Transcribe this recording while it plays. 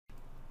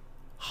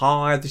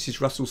Hi, this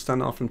is Russell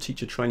Stannard from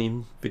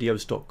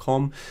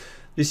teachertrainingvideos.com.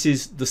 This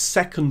is the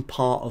second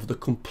part of the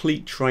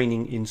complete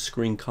training in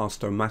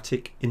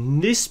Screencast-O-Matic. In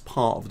this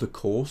part of the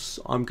course,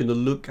 I'm going to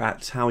look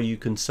at how you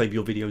can save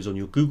your videos on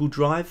your Google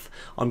Drive.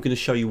 I'm going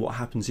to show you what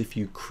happens if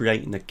you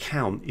create an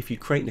account. If you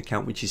create an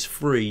account which is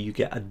free, you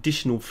get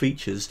additional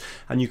features,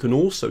 and you can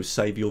also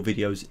save your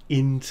videos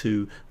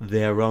into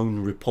their own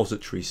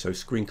repository. So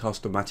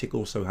Screencast-O-Matic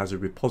also has a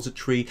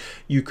repository.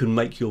 You can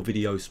make your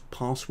videos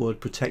password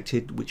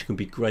protected, which can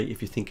be great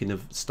if you're thinking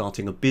of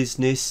starting a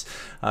business.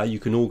 You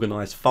can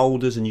organize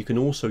folders, and you can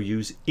also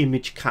use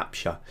image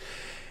capture.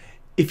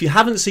 If you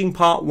haven't seen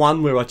part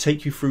one, where I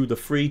take you through the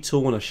free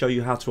tool and I show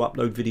you how to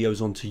upload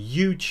videos onto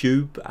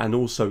YouTube and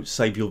also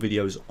save your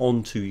videos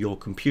onto your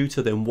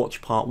computer, then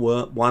watch part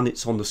one.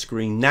 It's on the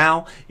screen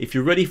now. If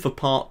you're ready for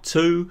part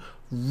two,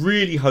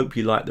 really hope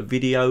you like the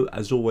video.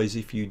 As always,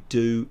 if you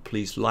do,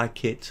 please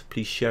like it,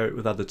 please share it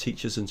with other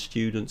teachers and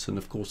students, and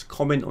of course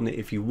comment on it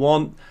if you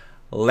want.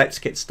 Let's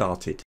get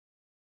started.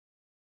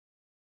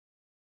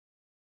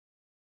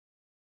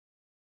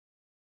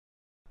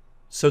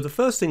 So the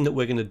first thing that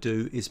we're going to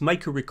do is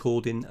make a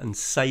recording and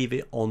save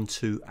it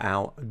onto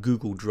our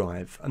Google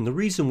Drive. And the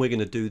reason we're going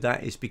to do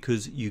that is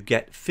because you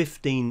get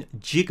 15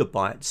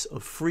 gigabytes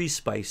of free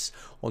space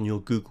on your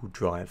Google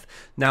Drive.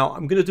 Now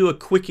I'm going to do a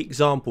quick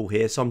example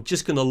here. So I'm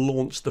just going to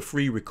launch the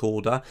free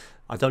recorder.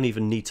 I don't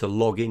even need to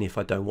log in if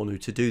I don't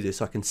want to do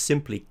this. I can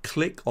simply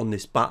click on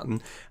this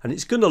button and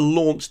it's going to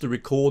launch the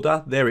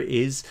recorder. There it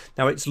is.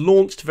 Now it's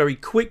launched very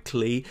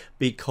quickly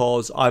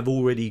because I've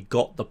already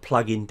got the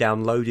plugin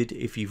downloaded.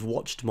 If you've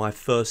watched my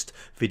first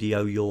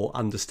video, you'll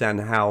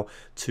understand how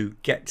to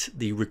get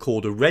the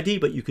recorder ready,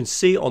 but you can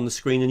see it on the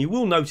screen, and you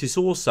will notice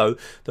also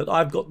that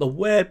I've got the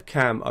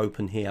webcam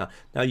open here.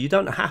 Now you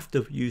don't have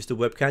to use the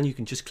webcam. You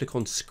can just click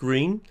on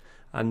screen,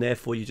 and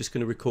therefore you're just going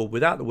to record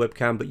without the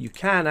webcam, but you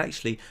can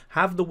actually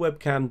have the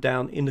webcam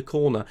down in the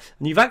corner,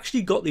 and you've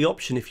actually got the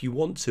option, if you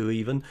want to,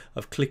 even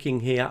of clicking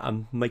here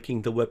and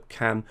making the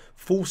webcam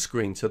full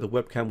screen, so the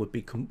webcam would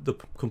be the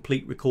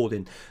complete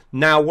recording.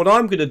 Now what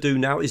I'm going to do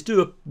now is do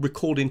a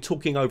recording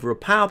talking over a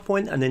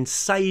PowerPoint and then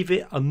save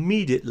it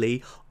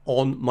immediately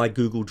on my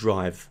Google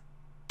Drive.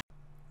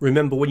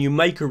 Remember, when you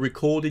make a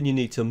recording, you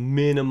need to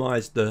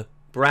minimize the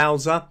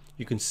browser.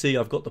 You can see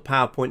I've got the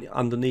PowerPoint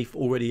underneath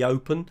already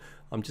open.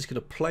 I'm just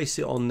going to place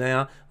it on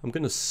there. I'm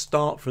going to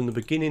start from the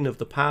beginning of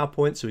the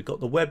PowerPoint. So we've got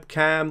the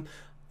webcam.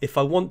 If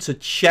I want to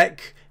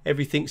check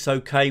everything's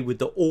okay with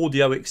the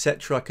audio,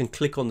 etc., I can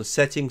click on the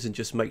settings and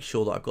just make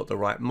sure that I've got the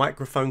right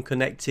microphone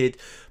connected,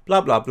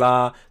 blah blah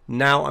blah.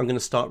 Now I'm going to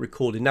start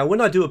recording. Now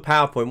when I do a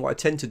PowerPoint, what I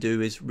tend to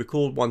do is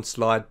record one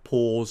slide,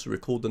 pause,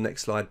 record the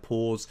next slide,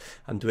 pause,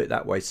 and do it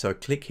that way. So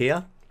click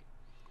here.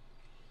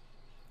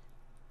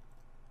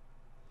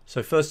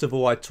 So first of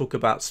all, I talk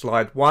about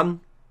slide 1.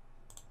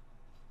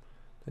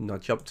 Then I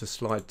jump to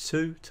slide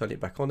 2, turn it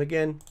back on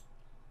again.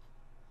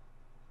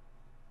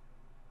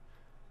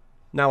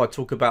 Now I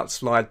talk about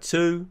slide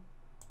 2,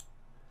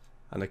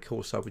 and of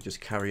course I would just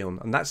carry on,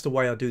 and that's the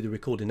way I do the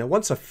recording. Now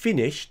once I've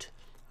finished,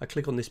 I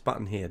click on this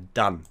button here,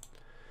 done.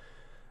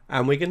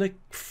 And we're going to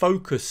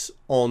focus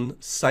on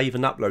save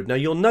and upload. Now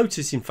you'll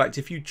notice, in fact,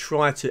 if you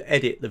try to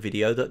edit the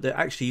video, that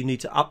actually you need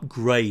to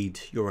upgrade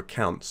your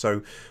account.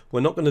 So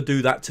we're not going to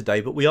do that today,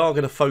 but we are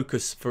going to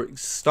focus, for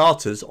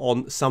starters,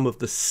 on some of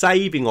the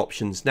saving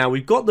options. Now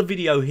we've got the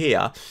video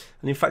here,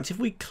 and in fact if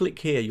we click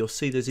here, you'll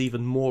see there's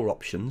even more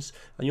options,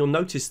 and you'll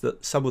notice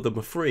that some of them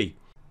are free.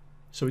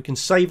 So we can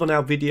save on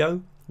our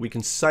video, we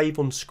can save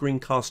on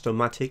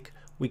Screencast-O-Matic,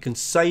 we can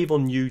save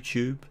on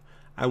YouTube,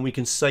 and we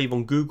can save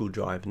on Google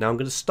Drive. Now I'm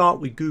going to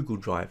start with Google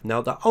Drive.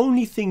 Now the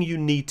only thing you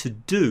need to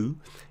do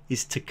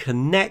is to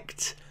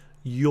connect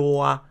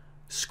your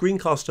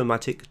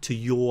Screencast-O-Matic to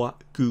your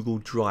Google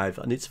Drive,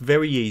 and it's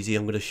very easy.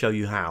 I'm going to show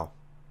you how.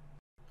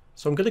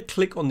 So I'm going to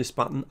click on this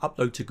button,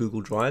 upload to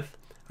Google Drive,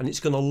 and it's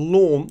going to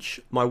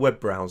launch my web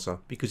browser,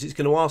 because it's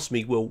going to ask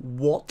me, well,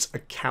 what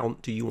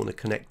account do you want to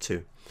connect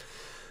to?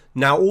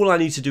 Now all I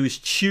need to do is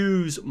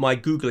choose my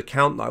Google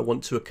account that I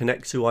want to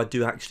connect to. I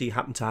do actually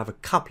happen to have a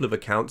couple of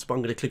accounts, but I'm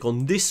going to click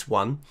on this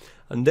one,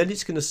 and then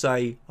it's going to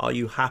say, are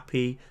you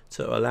happy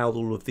to allow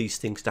all of these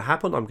things to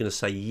happen? I'm going to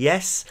say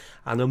yes,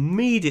 and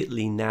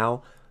immediately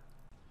now,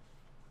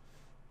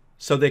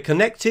 so they're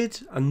connected.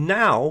 And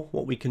now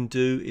what we can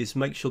do is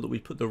make sure that we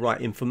put the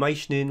right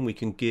information in. We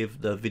can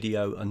give the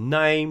video a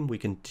name. We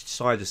can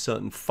decide a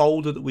certain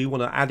folder that we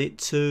want to add it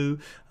to.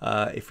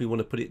 If we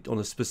want to put it on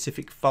a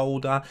specific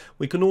folder,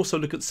 we can also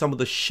look at some of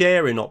the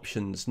sharing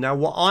options. Now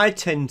what I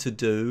tend to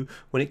do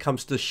when it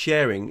comes to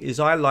sharing is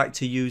I like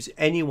to use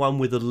anyone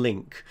with a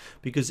link,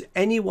 because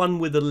anyone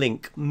with a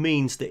link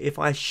means that if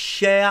I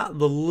share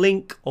the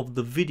link of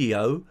the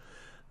video,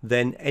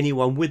 then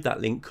anyone with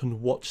that link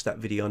can watch that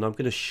video, and I'm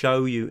going to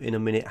show you in a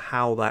minute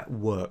how that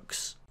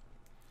works.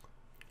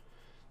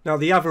 Now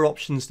the other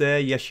options there,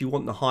 yes, you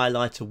want the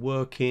highlighter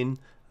working,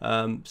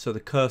 So the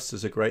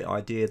cursor's a great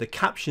idea. The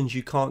captions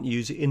you can't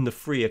use in the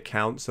free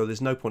account, so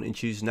there's no point in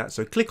choosing that.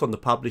 So click on the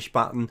publish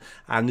button,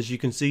 and as you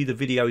can see, the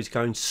video is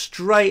going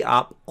straight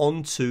up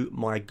onto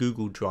my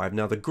Google Drive.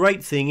 Now the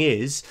great thing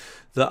is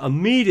that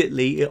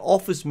immediately it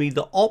offers me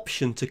the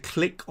option to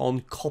click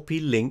on copy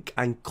link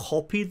and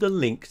copy the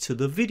link to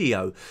the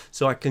video.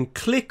 So I can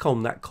click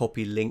on that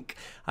copy link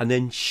and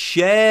then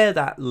share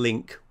that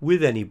link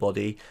with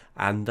anybody,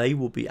 and they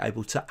will be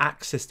able to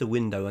access the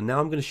window. And now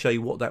I'm going to show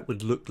you what that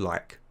would look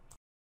like.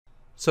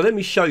 So let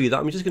me show you that.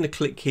 I'm just going to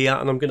click here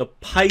and I'm going to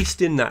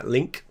paste in that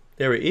link.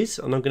 There it is,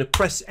 and I'm going to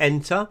press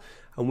enter,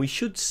 and we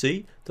should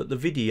see that the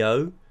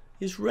video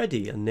is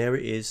ready, and there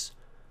it is.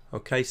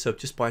 Okay, so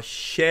just by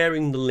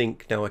sharing the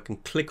link, now I can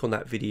click on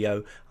that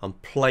video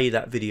and play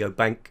that video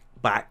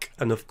back,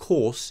 and of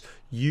course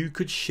you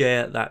could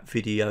share that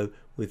video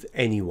with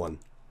anyone.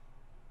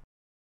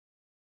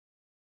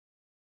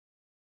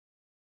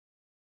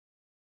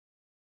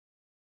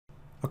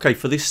 Okay,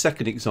 for this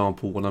second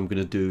example, what I'm going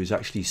to do is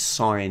actually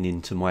sign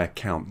into my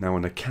account. Now,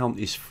 an account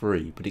is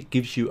free, but it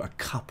gives you a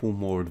couple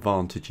more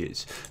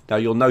advantages. Now,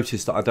 you'll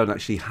notice that I don't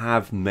actually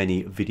have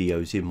many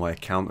videos in my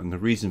account, and the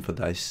reason for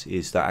this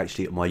is that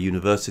actually at my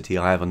university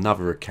I have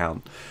another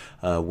account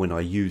when I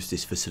use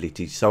this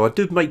facility. So I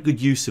do make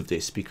good use of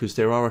this because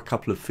there are a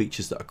couple of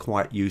features that are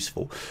quite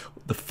useful.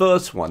 The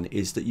first one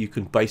is that you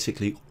can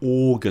basically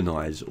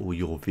organize all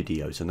your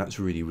videos, and that's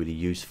really, really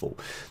useful.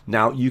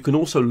 Now, you can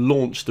also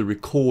launch the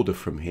recorder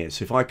from here.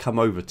 So if I come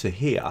over to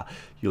here,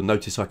 you'll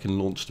notice I can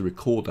launch the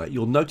recorder.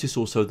 You'll notice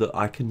also that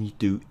I can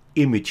do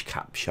image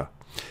capture,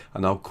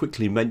 and I'll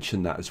quickly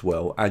mention that as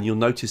well. And you'll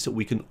notice that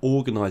we can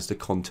organize the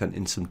content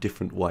in some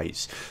different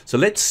ways. So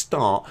let's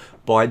start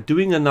by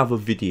doing another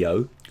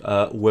video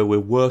where we're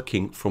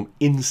working from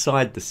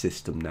inside the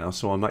system now.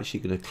 So I'm actually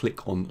going to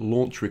click on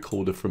launch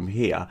recorder from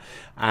here,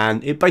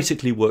 and it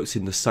basically works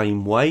in the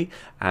same way,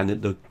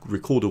 and the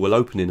recorder will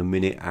open in a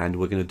minute, and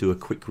we're going to do a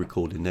quick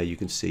recording. There you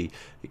can see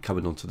it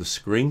coming onto the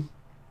screen.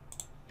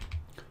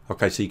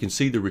 Okay, so you can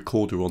see the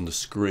recorder on the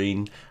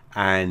screen,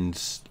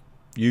 and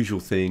usual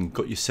thing,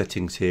 got your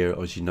settings here.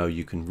 As you know,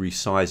 you can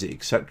resize it,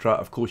 etc.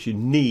 Of course, you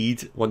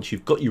need, once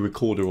you've got your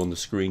recorder on the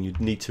screen, you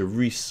need to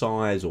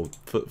resize or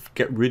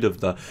get rid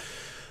of the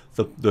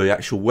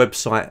actual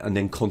website and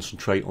then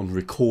concentrate on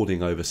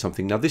recording over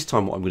something. Now this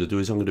time what I'm going to do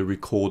is I'm going to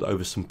record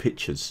over some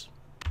pictures.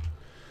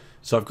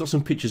 So I've got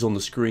some pictures on the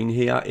screen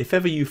here. If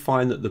ever you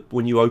find that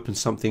when you open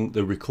something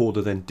the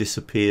recorder then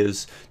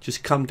disappears,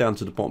 just come down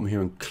to the bottom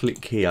here and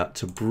click here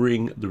to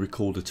bring the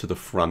recorder to the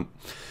front.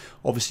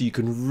 Obviously you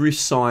can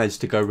resize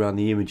to go around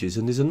the images,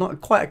 and there's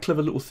quite a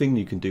clever little thing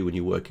you can do when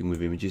you're working with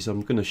images.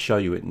 I'm going to show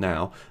you it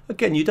now.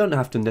 Again, you don't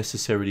have to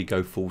necessarily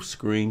go full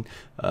screen.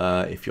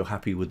 If you're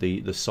happy with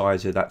the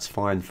size here, that's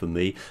fine for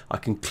me. I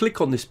can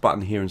click on this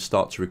button here and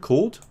start to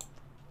record.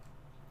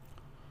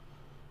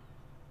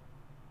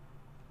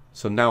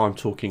 So now I'm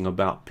talking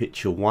about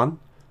picture 1.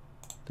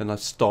 Then I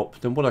stop.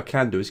 Then what I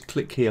can do is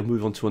click here,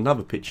 move on to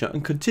another picture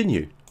and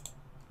continue.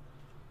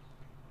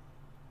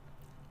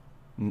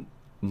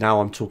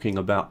 Now I'm talking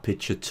about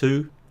picture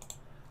 2,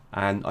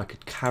 and I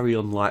could carry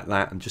on like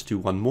that and just do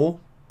one more.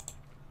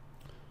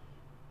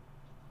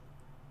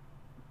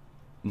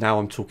 Now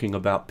I'm talking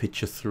about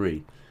picture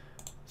 3.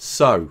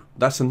 So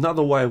that's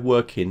another way of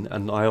working,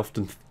 and I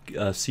often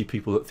see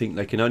people that think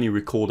they can only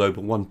record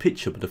over one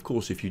picture, but of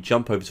course if you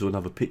jump over to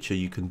another picture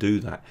you can do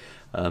that.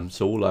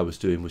 So all I was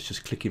doing was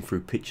just clicking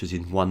through pictures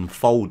in one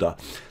folder.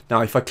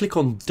 Now if I click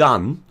on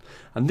done,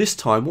 and this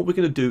time what we're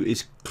going to do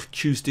is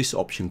choose this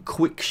option,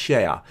 quick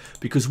share,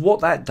 because what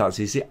that does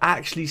is it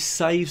actually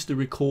saves the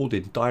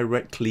recording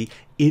directly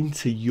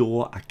into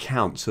your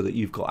account so that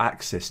you've got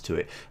access to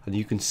it, and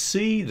you can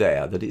see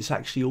there that it's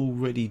actually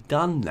already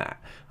done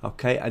that.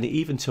 Okay, and it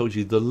even tells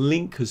you the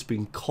link has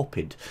been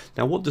copied.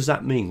 Now what does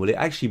that mean? Well, it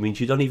actually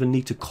means you don't even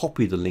need to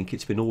copy the link,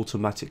 it's been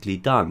automatically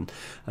done.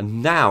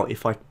 And now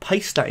if I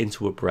paste that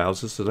into a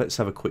browser, so let's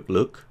have a quick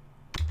look.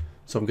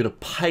 So I'm going to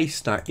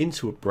paste that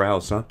into a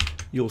browser.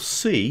 You'll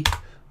see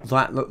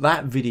that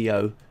that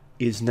video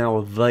is now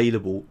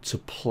available to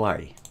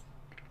play.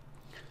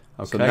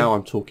 Okay. So now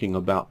I'm talking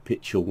about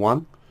picture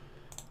 1,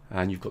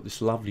 and you've got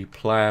this lovely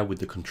player with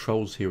the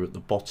controls here at the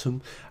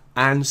bottom.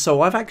 And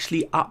so I've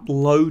actually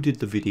uploaded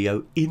the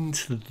video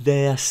into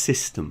their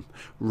system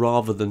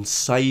rather than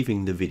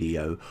saving the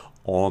video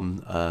on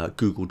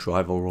Google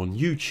Drive or on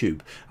YouTube,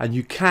 and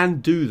you can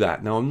do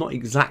that. Now I'm not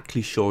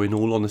exactly sure, in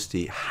all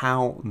honesty,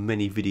 how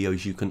many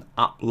videos you can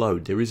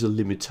upload. There is a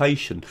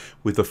limitation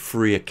with a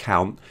free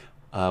account.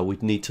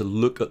 We'd need to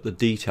look at the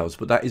details,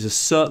 but that is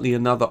certainly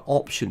another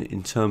option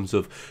in terms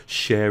of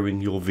sharing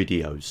your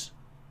videos.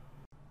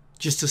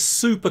 Just a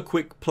super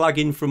quick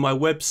plug-in from my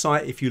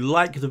website. If you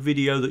like the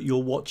video that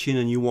you're watching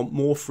and you want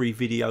more free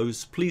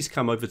videos, please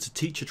come over to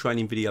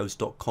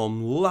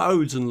teachertrainingvideos.com.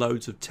 Loads and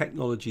loads of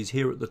technologies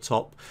here at the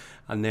top,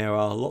 and there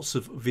are lots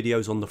of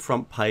videos on the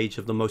front page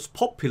of the most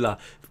popular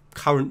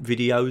current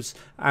videos.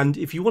 And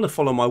if you want to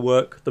follow my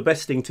work, the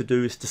best thing to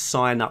do is to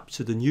sign up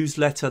to the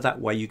newsletter.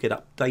 That way you get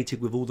updated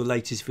with all the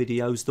latest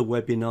videos, the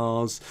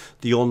webinars,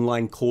 the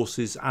online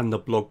courses and the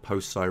blog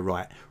posts I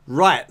write.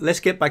 Right, let's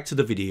get back to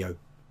the video.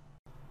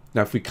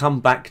 Now if we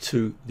come back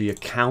to the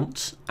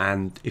account,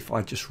 and if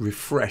I just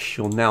refresh,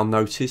 you'll now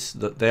notice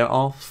that there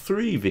are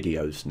 3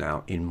 videos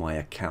now in my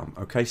account.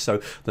 Okay, so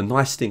the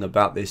nice thing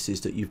about this is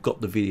that you've got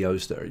the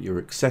videos that are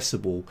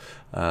accessible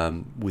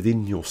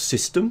within your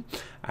system,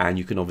 and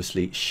you can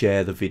obviously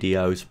share the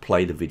videos,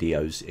 play the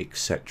videos,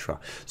 etc.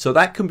 So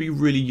that can be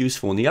really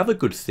useful. And the other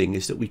good thing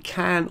is that we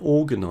can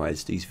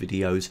organize these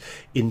videos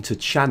into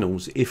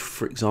channels if,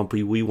 for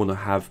example, we want to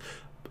have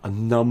a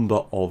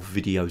number of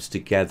videos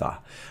together.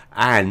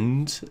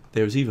 And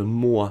there's even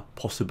more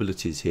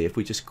possibilities here. If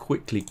we just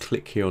quickly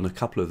click here on a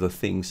couple of the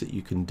things that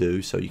you can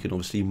do, so you can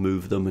obviously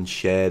move them and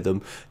share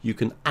them, you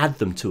can add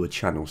them to a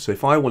channel. So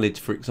if I wanted,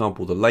 for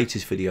example, the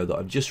latest video that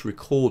I've just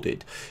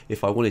recorded,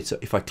 if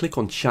I click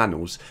on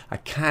channels, I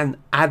can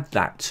add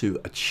that to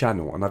a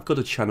channel, and I've got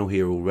a channel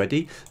here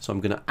already, so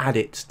I'm going to add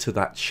it to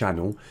that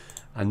channel.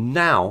 And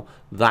now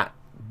that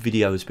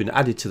video has been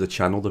added to the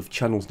channel. The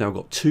channel's now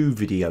got 2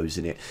 videos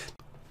in it.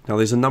 Now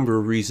there's a number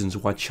of reasons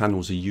why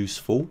channels are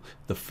useful.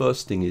 The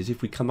first thing is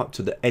if we come up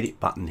to the edit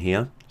button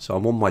here, so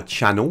I'm on my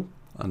channel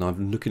and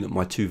I'm looking at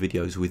my 2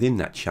 videos within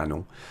that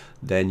channel,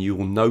 then you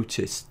will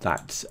notice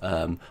that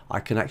I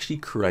can actually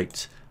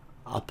create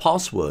a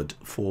password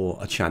for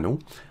a channel,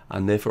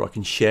 and therefore I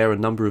can share a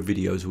number of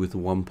videos with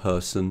one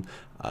person,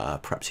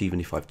 perhaps even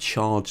if I've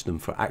charged them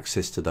for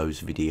access to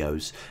those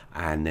videos,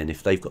 and then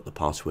if they've got the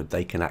password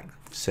they can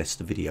access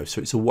the video.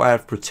 So it's a way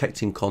of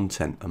protecting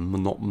content and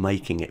not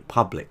making it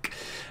public.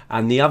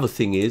 And the other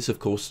thing is, of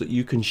course, that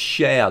you can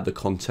share the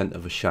content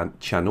of a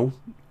channel.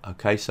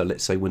 Okay, so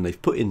let's say when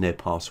they've put in their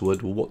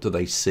password, well, what do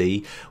they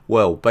see?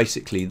 Well,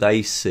 basically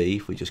they see,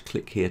 if we just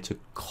click here to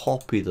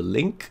copy the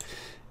link,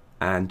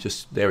 and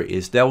just there it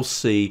is, they'll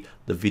see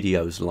the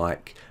videos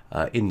like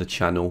in the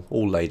channel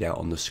all laid out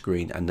on the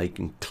screen, and they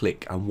can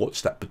click and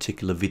watch that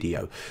particular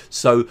video.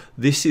 So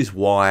this is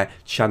why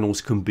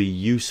channels can be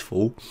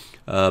useful,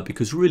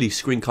 because really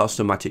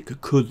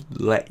Screencast-O-Matic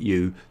could let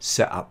you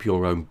set up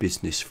your own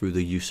business through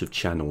the use of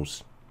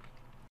channels.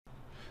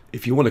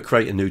 If you want to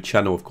create a new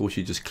channel, of course,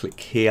 you just click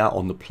here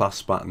on the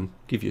plus button,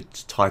 give your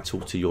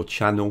title to your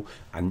channel,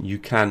 and you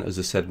can, as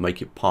I said,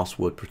 make it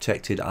password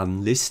protected,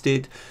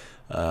 unlisted,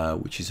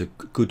 which is a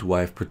good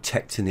way of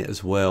protecting it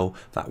as well.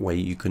 That way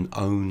you can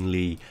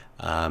only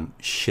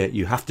share,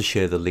 you have to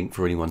share the link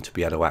for anyone to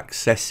be able to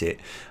access it,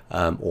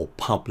 or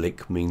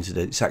public means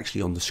that it's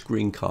actually on the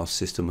Screencast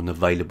system and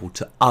available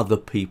to other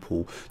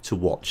people to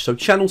watch. So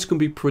channels can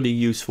be pretty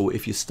useful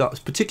if you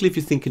particularly if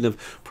you're thinking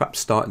of perhaps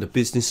starting a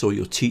business or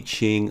you're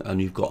teaching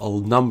and you've got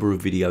a number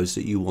of videos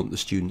that you want the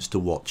students to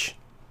watch.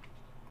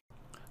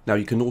 Now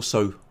you can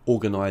also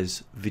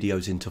organize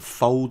videos into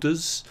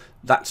folders.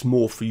 That's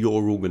more for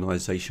your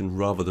organization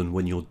rather than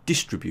when you're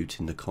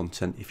distributing the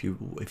content. If you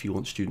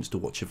want students to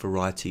watch a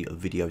variety of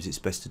videos, it's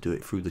best to do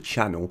it through the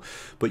channel.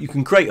 But you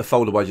can create a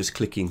folder by just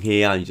clicking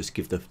here, and you just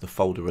give the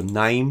folder a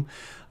name,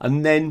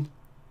 and then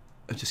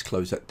I just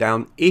close that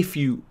down. If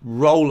you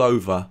roll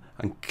over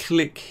and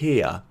click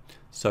here,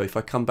 so if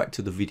I come back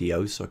to the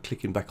videos, so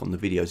clicking back on the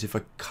videos, if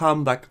I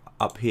come back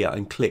up here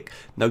and click,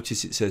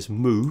 notice it says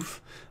move,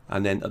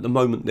 and then at the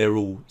moment they're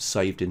all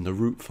saved in the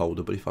root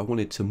folder, but if I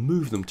wanted to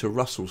move them to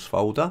Russell's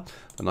folder,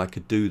 then I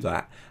could do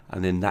that,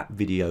 and then that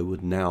video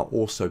would now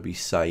also be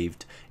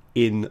saved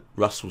in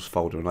Russell's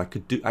folder, and I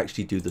could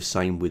actually do the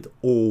same with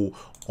all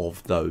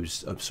of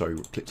those. I'm sorry,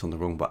 clicked on the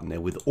wrong button there.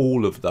 With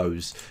all of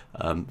those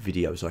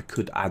videos, I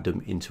could add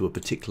them into a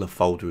particular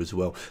folder as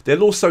well.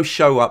 They'll also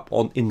show up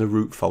in the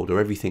root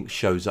folder. Everything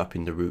shows up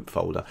in the root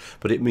folder,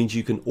 but it means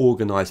you can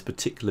organize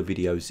particular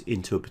videos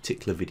into a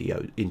particular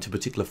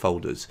particular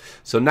folders.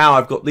 So now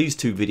I've got these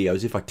 2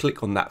 videos. If I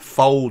click on that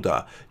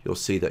folder, you'll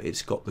see that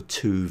it's got the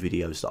 2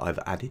 videos that I've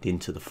added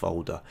into the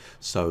folder.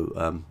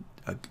 So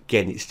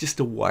again, it's just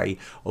a way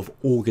of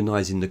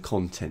organizing the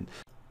content.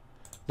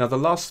 Now the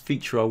last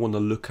feature I want to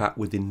look at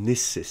within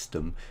this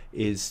system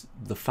is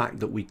the fact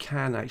that we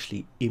can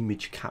actually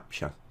image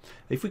capture.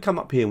 If we come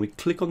up here and we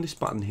click on this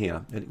button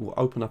here, and it will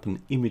open up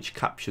an image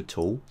capture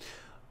tool,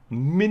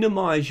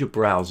 minimize your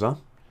browser,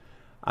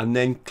 and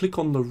then click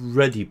on the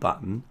ready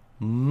button,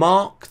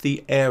 mark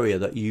the area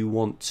that you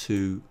want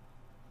to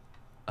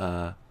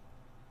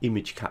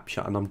image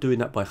capture, and I'm doing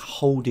that by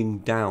holding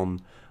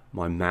down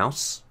my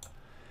mouse,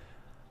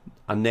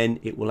 and then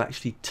it will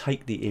actually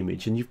take the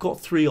image. And you've got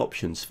 3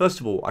 options. First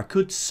of all, I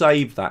could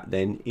save that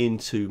then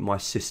into my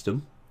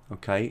system,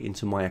 okay,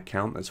 into my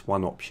account. That's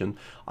one option.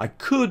 I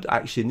could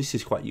actually, and this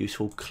is quite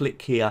useful,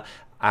 click here,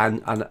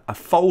 and a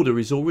folder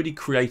is already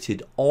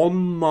created on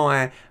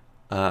my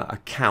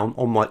account,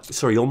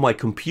 on my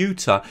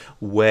computer,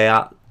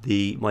 where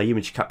my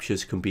image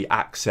captures can be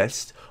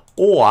accessed.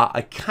 Or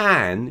I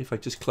can, if I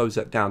just close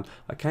that down,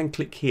 I can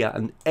click here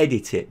and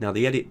edit it. Now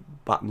the edit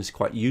button is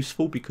quite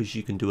useful because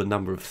you can do a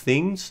number of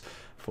things.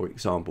 For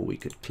example, we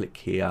could click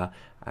here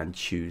and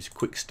choose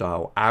quick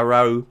style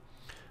arrow,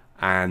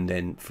 and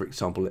then for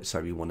example let's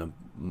say we want to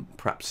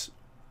perhaps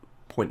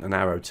point an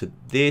arrow to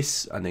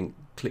this and then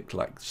click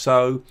like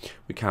so.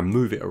 We can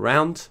move it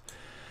around.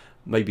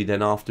 Maybe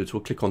then afterwards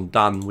we'll click on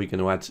done. We're going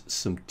to add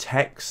some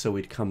text, so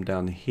we'd come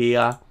down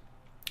here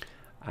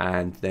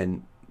and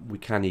then we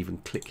can even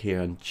click here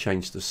and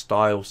change the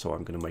style. So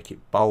I'm going to make it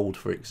bold,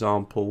 for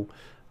example.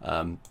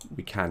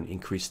 We can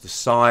increase the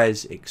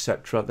size,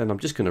 etc. Then I'm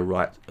just going to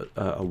write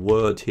a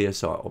word here,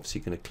 so I'm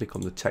obviously going to click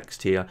on the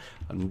text here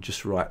and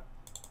just write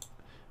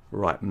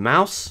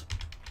mouse.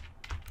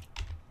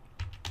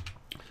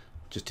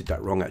 Just did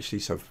that wrong actually,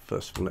 so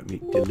first of all let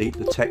me delete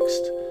the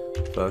text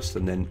first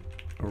and then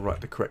I'll write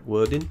the correct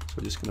word in. So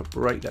I'm just going to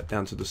break that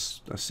down to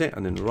that's it,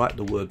 and then write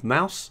the word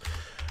mouse.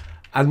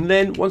 And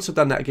then once I've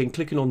done that, again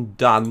clicking on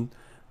done,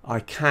 I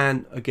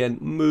can again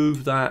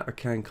move that. I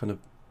can kind of,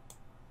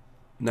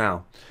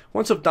 now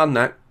once I've done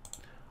that,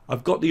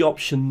 I've got the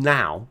option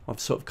now, I've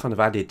sort of kind of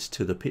added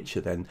to the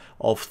picture then,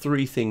 of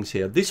 3 things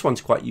here. This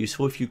one's quite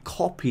useful. If you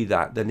copy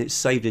that, then it's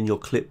saved in your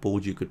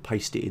clipboard. You could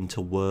paste it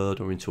into Word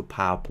or into a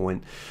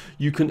PowerPoint.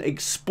 You can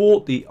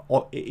export the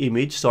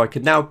image, so I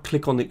can now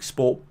click on the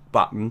export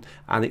button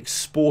and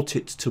export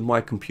it to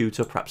my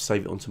computer, perhaps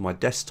save it onto my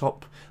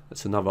desktop.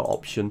 That's another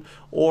option.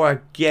 Or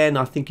again,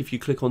 I think if you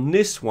click on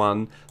this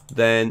one,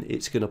 then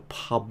it's going to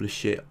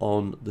publish it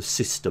on the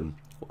system.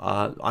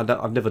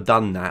 I've never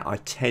done that. I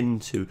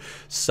tend to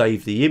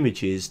save the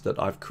images that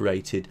I've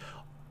created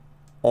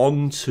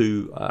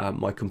onto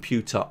my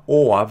computer,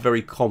 or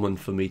very common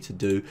for me to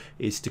do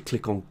is to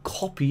click on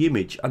copy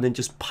image and then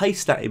just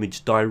paste that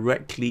image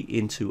directly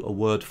into a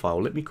Word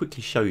file. Let me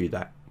quickly show you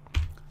that.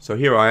 So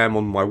here I am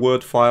on my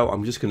Word file.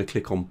 I'm just going to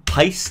click on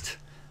paste,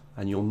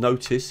 and you'll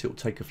notice it'll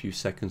take a few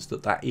seconds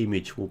that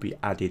image will be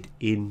added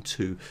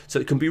into. So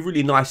it can be a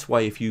really nice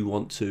way if you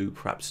want to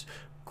perhaps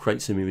create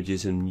some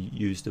images and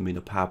use them in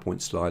a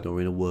PowerPoint slide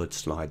or in a Word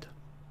slide.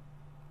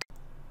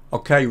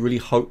 Okay, really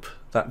hope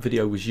that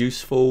video was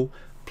useful.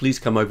 Please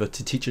come over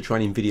to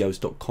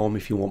teachertrainingvideos.com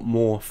if you want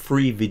more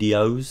free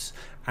videos,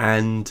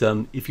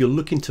 and if you're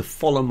looking to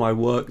follow my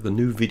work, the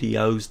new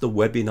videos, the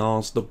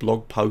webinars, the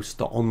blog posts,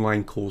 the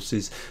online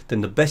courses,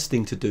 then the best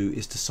thing to do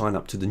is to sign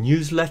up to the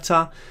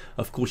newsletter.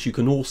 Of course, you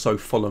can also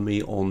follow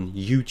me on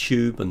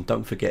YouTube, and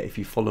don't forget, if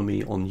you follow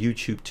me on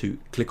YouTube, to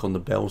click on the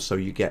bell so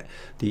you get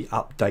the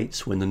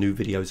updates when the new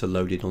videos are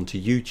loaded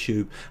onto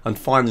YouTube. And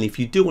finally, if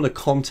you do want to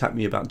contact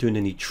me about doing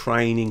any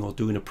training or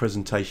doing a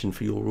presentation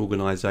for your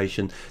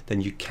organization, then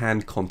you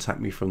can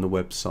contact me from the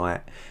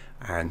website.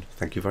 And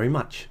thank you very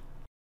much.